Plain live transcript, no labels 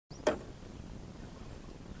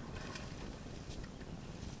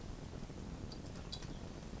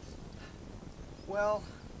Well,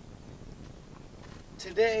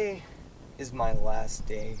 today is my last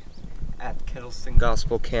day at Kettleston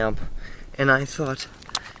Gospel Camp, and I thought,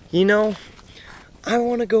 you know, I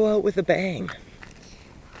want to go out with a bang.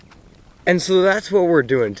 And so that's what we're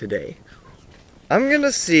doing today. I'm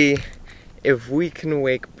gonna see if we can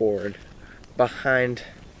wakeboard behind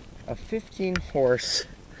a 15-horse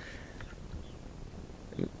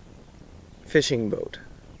fishing boat.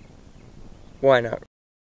 Why not?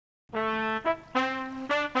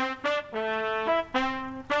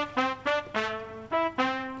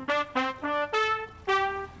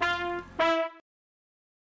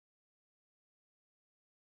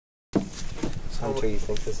 So, Hunter, you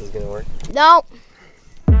think this is gonna work? No.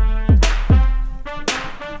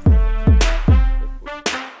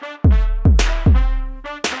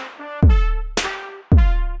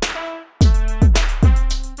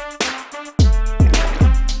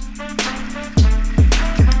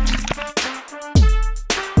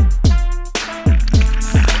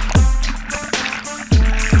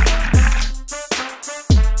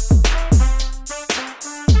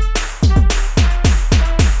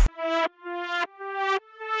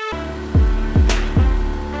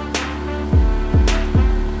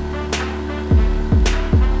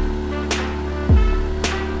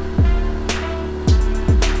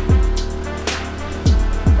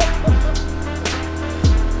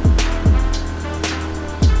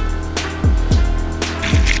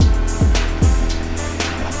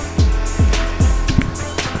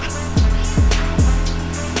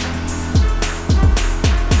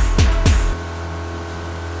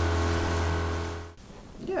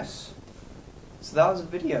 Yes. So that was a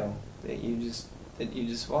video that you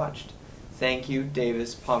just watched. Thank you,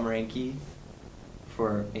 Davis Pomeranke,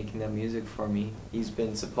 for making that music for me. He's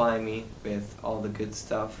been supplying me with all the good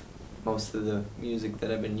stuff. Most of the music that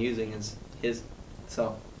I've been using is his.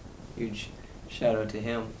 So, huge shout out to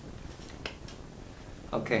him.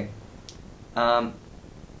 Okay.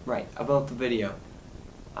 Right, about the video.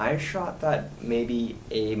 I shot that maybe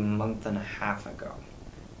a month and a half ago.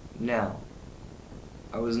 Now,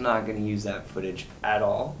 I was not going to use that footage at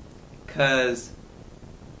all, because,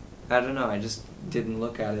 I don't know, I just didn't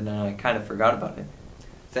look at it and I kind of forgot about it.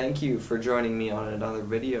 Thank you for joining me on another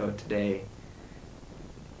video today.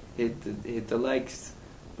 Hit the likes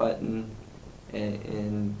button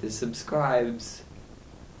and the subscribes.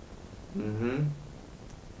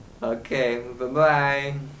 Okay,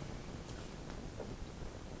 bye-bye.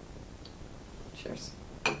 Cheers.